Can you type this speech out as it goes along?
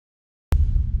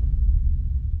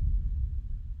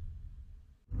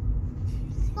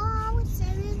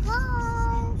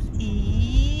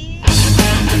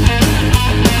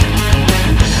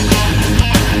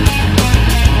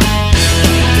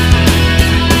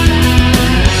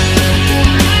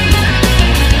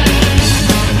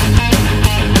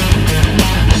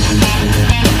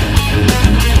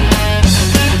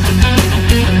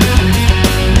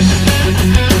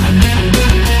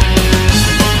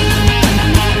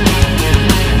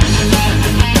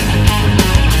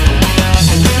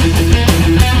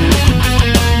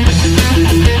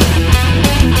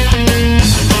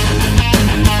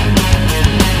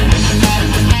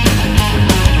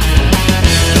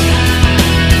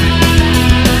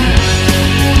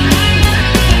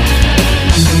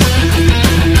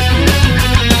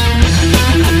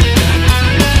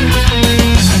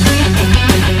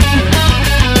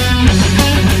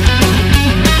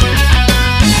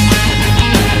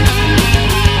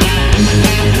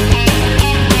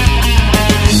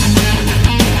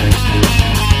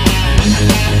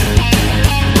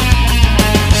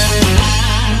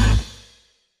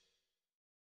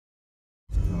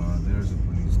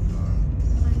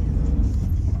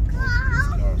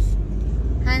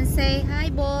Say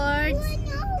hi, Boards.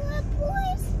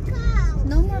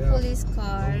 No more police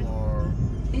car.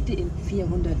 Bitte in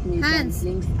 400 Metern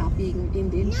links abbiegen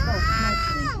in den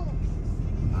Stausknopf.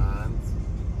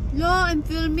 No, I'm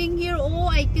filming here. Oh,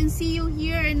 I can see you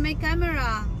here in my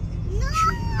camera. No.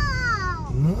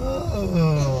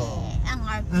 Ang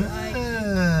arte.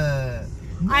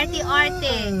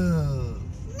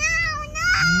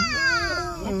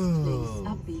 Jetzt links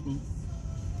abbiegen.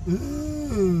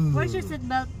 Where's your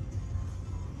seatbelt?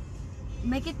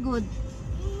 Make it good.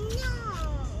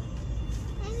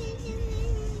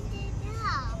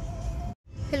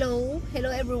 Hello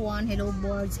everyone. Hello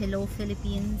Boards. Hello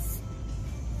Philippines.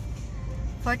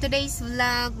 For today's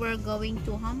vlog, we're going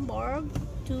to Hamburg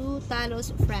to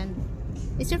Talo's friend.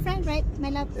 Is your friend, right, my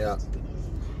love? Yeah.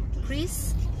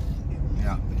 KRIS?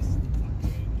 Yeah.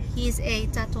 He's a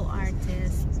tattoo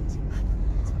artist.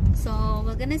 So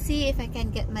we're gonna see if I can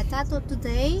get my tattoo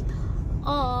today,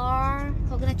 or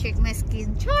we're gonna check my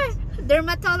skin. Sure,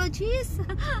 dermatologist.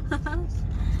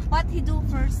 What he do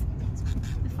first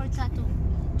before tattoo?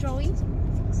 Drawing?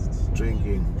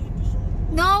 Drinking.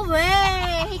 No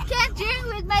way! He can't drink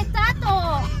with my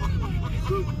tattoo.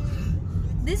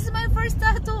 This is my first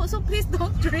tattoo, so please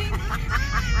don't drink.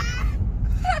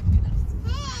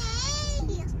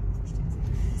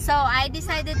 So I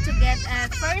decided to get a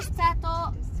first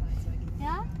tattoo.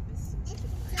 Yeah?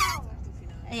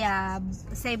 Yeah.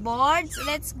 Say Boards,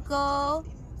 let's go.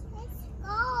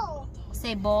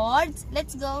 Say Boards,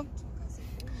 let's go.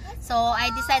 So I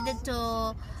decided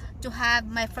to have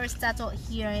my first tattoo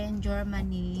here in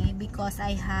Germany because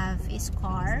I have a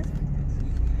scar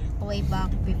way back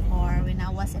before when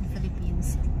I was in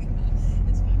Philippines.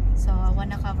 So I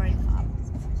wanna cover it up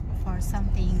for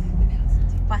something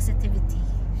positivity.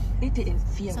 Bitte in So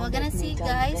we're 400 gonna see Metern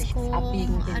guys rechts kung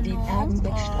abbiegen in die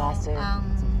Erdenbeckstraße.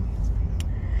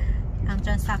 ang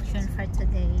transaction for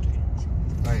today.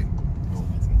 Hey. No.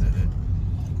 Hey.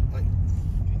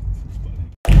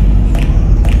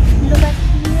 Look at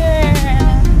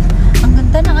here. Ang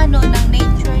ganda ng ng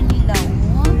nature nila.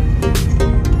 Oh.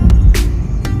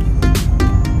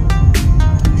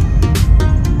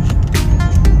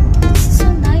 This is so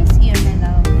nice here, my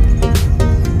love.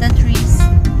 The trees.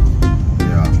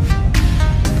 Yeah.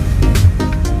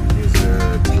 Here's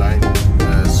a klein,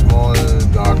 small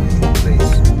garden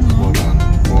place. Small garden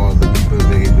for the people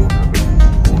they don't have a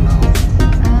own house.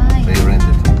 They rent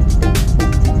it.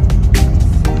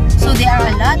 So there are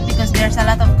a lot because there's a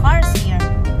lot of cars here.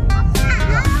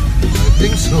 Yeah, I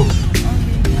think so.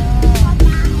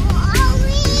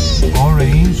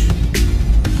 Orange.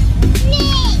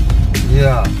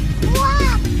 Yeah.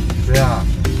 Yeah.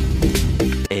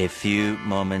 A few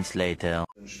moments later.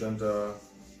 Dann stand da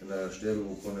in der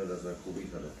Sterbeurkunde, dass er Covid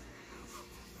hatte.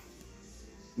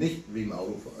 Nicht wegen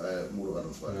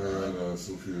Motorradunfall. Ja, da ist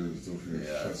so viel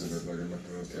Ja, Scheiße, der da gemacht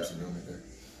hat, das tust du gar nicht, ey.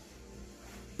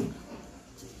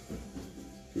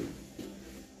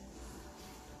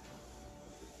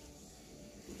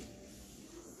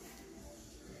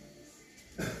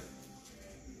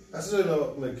 Hast du denn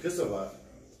noch mit Christopher?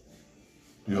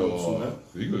 Ja, Ab und zu, ne?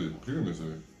 regelmäßig.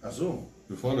 Ach so.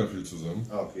 Wir fahren ja viel zusammen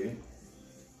Ah, okay.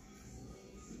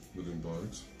 mit den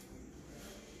Bikes.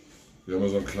 Wir haben ja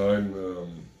so einen kleinen,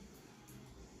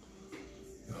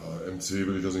 MC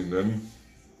will ich das nicht nennen,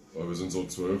 aber wir sind so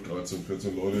 12, 13,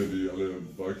 14 Leute, die alle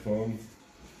Bike fahren.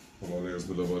 Haben alle jetzt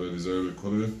mittlerweile dieselbe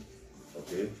Kutte,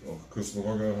 Okay. auch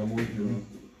Küstenrocker Hamburg.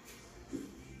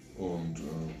 Und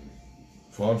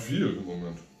fahren viel im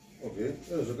Moment. Okay.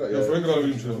 Ja, sogar. Ja, vorhin gerade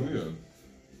mit ihm telefoniert.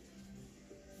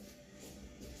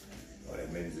 Oh, der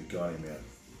meldet sich gar nicht mehr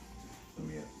von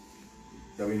mir.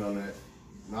 Ich habe ihm noch eine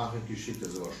Nachricht geschickt, das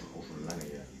ist aber auch schon lange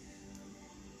her.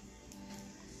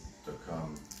 Da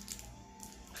kam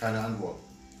keine Antwort.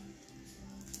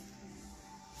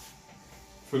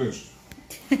 Finished.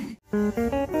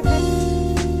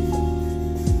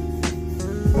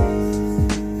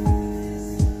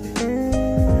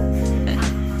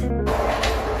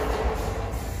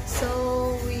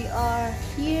 So we are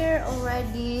here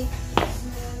already.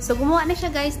 So gumawa na siya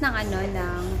guys ng ano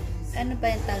ba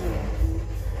yung tawag?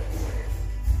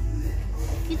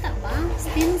 Kita ba?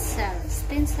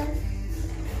 Stencil.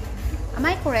 Am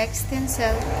I correct?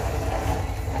 Stencil.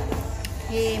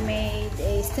 He made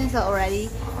a stencil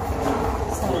already.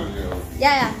 So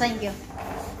yeah, thank you.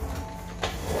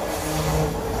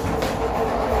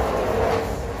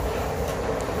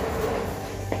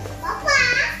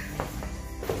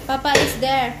 Papa is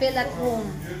there. Feel at home.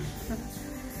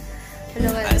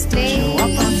 Stay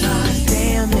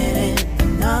a minute,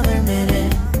 another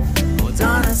minute. Hold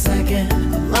on a second,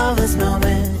 I love this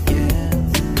moment, yeah.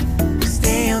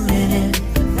 Stay a minute,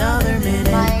 another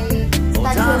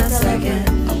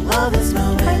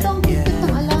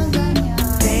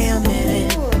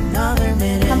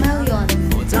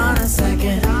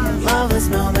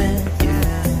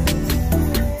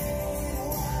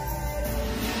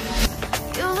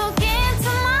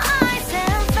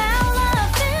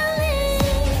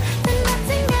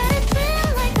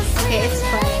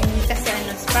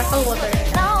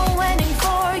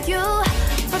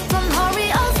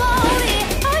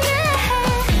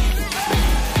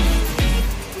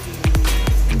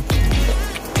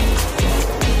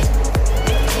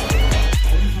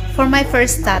for my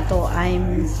first tattoo,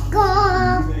 I'm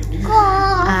a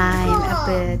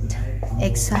bit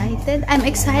excited. I'm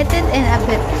excited and a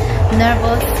bit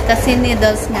nervous kasi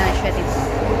needles nga siya dito.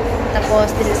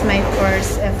 Tapos, this is my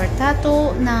first ever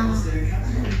tattoo na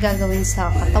gagawin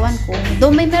sa katawan ko. Though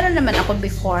may meron naman ako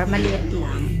before, maliit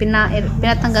lang.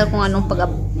 Pinatanggal ko nga nung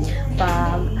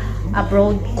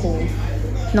pag-abroad ko.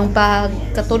 Nung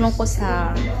pagkatulong ko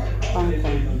sa Hong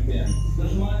Kong.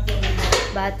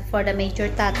 But for the major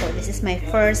tattoo, this is my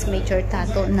first major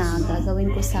tattoo na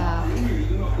gagawin ko sa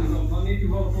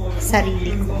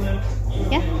sarili ko.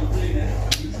 Yeah.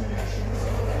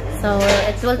 So,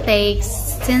 it will take,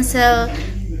 stencil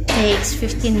takes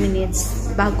 15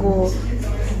 minutes bago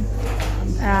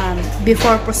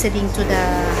before proceeding to the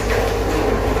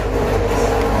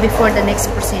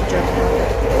next procedure.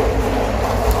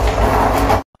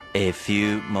 A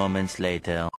few moments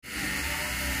later.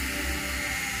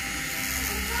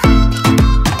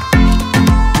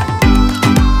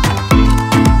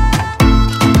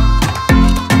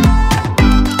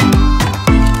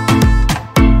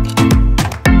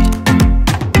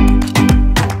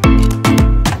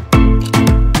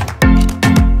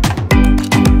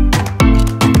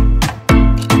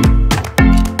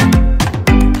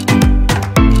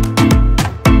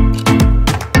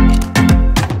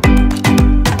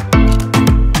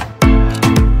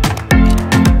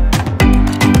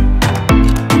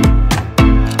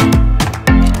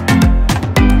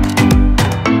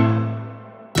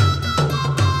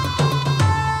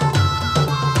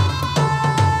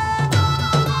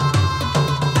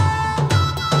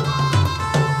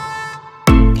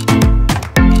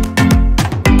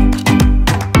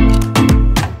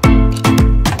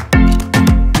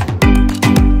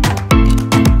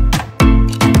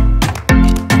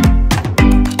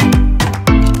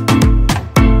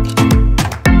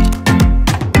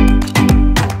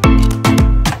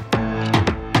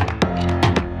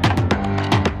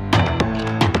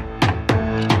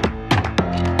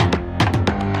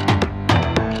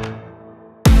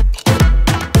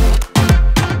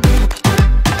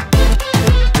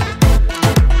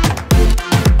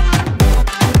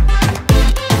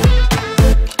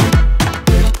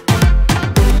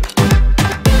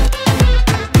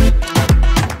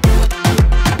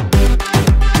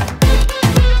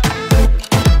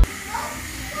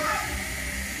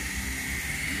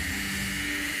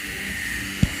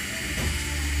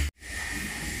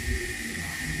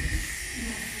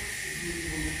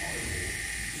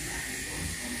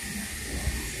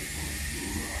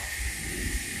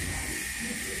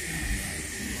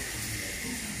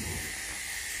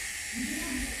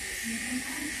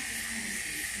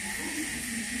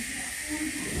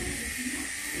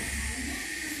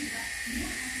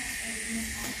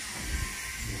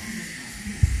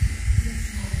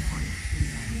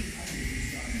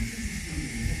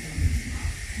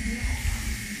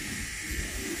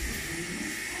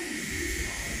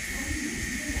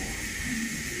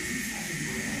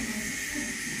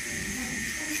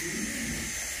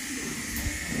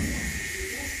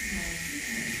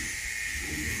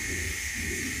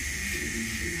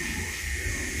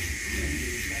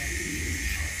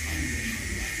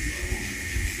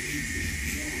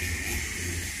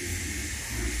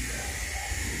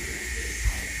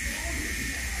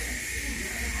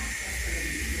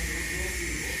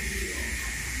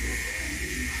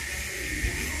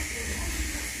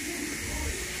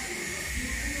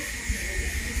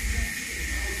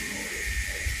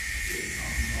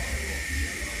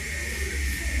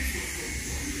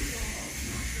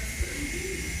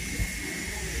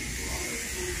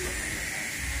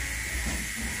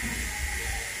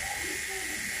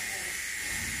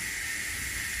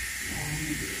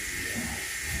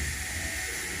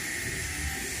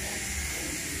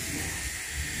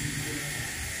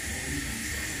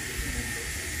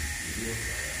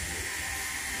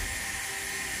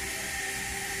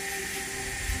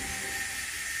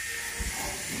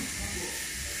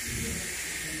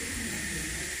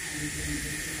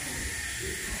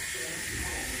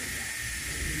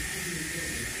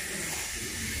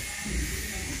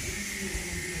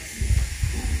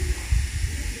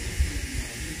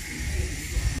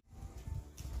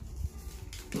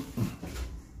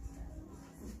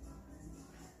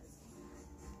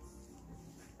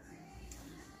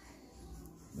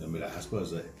 Mit der Hasper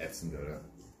ist er ätzend, oder?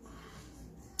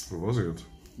 Wo war sie jetzt?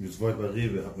 Jetzt war ich bei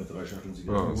Rewe, hab mir 3 Schachteln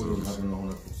Zigaretten geholt und hab mir noch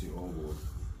 150 € geholt.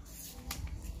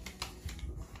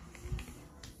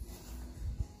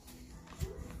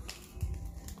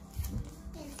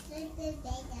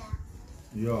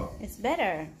 Ja. It's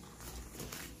better.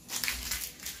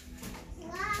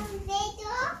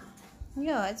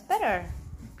 Yeah, it's better.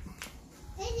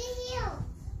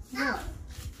 No.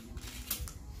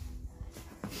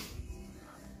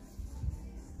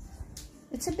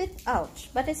 It's a bit ouch,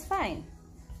 but it's fine.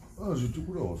 Ah, sieht so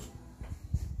gut aus.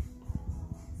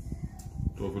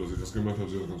 Dafür, dass ich das gemacht habe,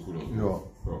 sieht das ganz gut aus.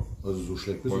 Ja. Ja. Also so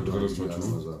schlecht bist Mein du gar drittes nicht, wie Tattoo.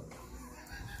 andere sagen.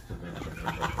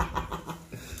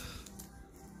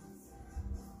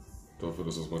 Dafür,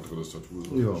 dass das mein drittes Tattoo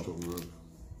ist, Ja. gestochen wird.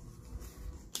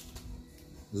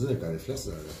 Das sind ja geile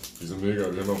Flässe, Alter. Die sind mega,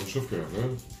 die haben auch ein Schiff gehabt,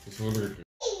 ne? Das haben wir gekriegt.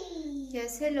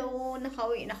 Yes, hello.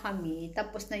 Nakauwi na kami.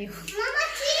 Tapos na yung...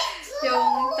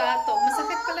 yung tato.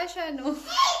 Masakit pala siya, no?